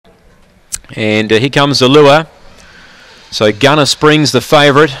And here comes the lure. So Gunner Spring's the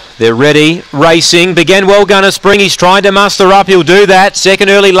favourite. They're ready, racing. Began well, Gunner Spring. He's trying to muster up. He'll do that. Second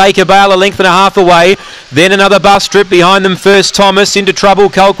early, Laker Bale, a length and a half away. Then another bus strip behind them. First Thomas into trouble.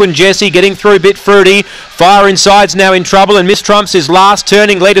 Colquhoun Jesse getting through, bit fruity. Fire Inside's now in trouble, and Miss Trump's his last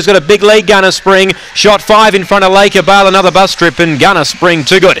turning lead. Has got a big lead, Gunner Spring. Shot 5 in front of Laker Bale. Another bus strip, and Gunner Spring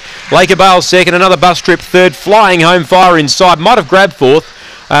too good. Laker Bale second, another bus strip third. Flying home, Fire Inside. Might have grabbed fourth.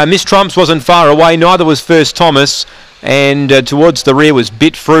 Miss Trump's wasn't far away. Neither was First Thomas. And towards the rear was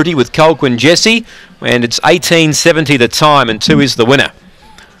Bit Fruity with Colquhoun Jesse, and it's 18.70 the time, and 2 is the winner.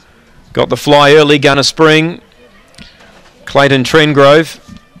 Got the fly early, Gunner Spring. Clayton Trengrove,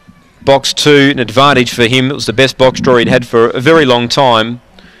 box 2, an advantage for him. It was the best box draw he'd had for a very long time,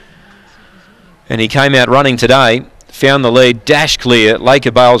 and he came out running today. Found the lead, dash clear. Laker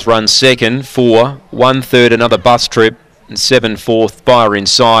Bale's run second, 4, 1/3 another bus trip, and 7 fourth. Fire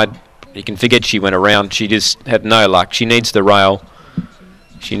Inside. You can forget she went around. She just had no luck. She needs the rail.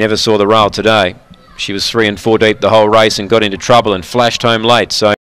 She never saw the rail today. She was 3 and 4 deep the whole race and got into trouble and flashed home late. So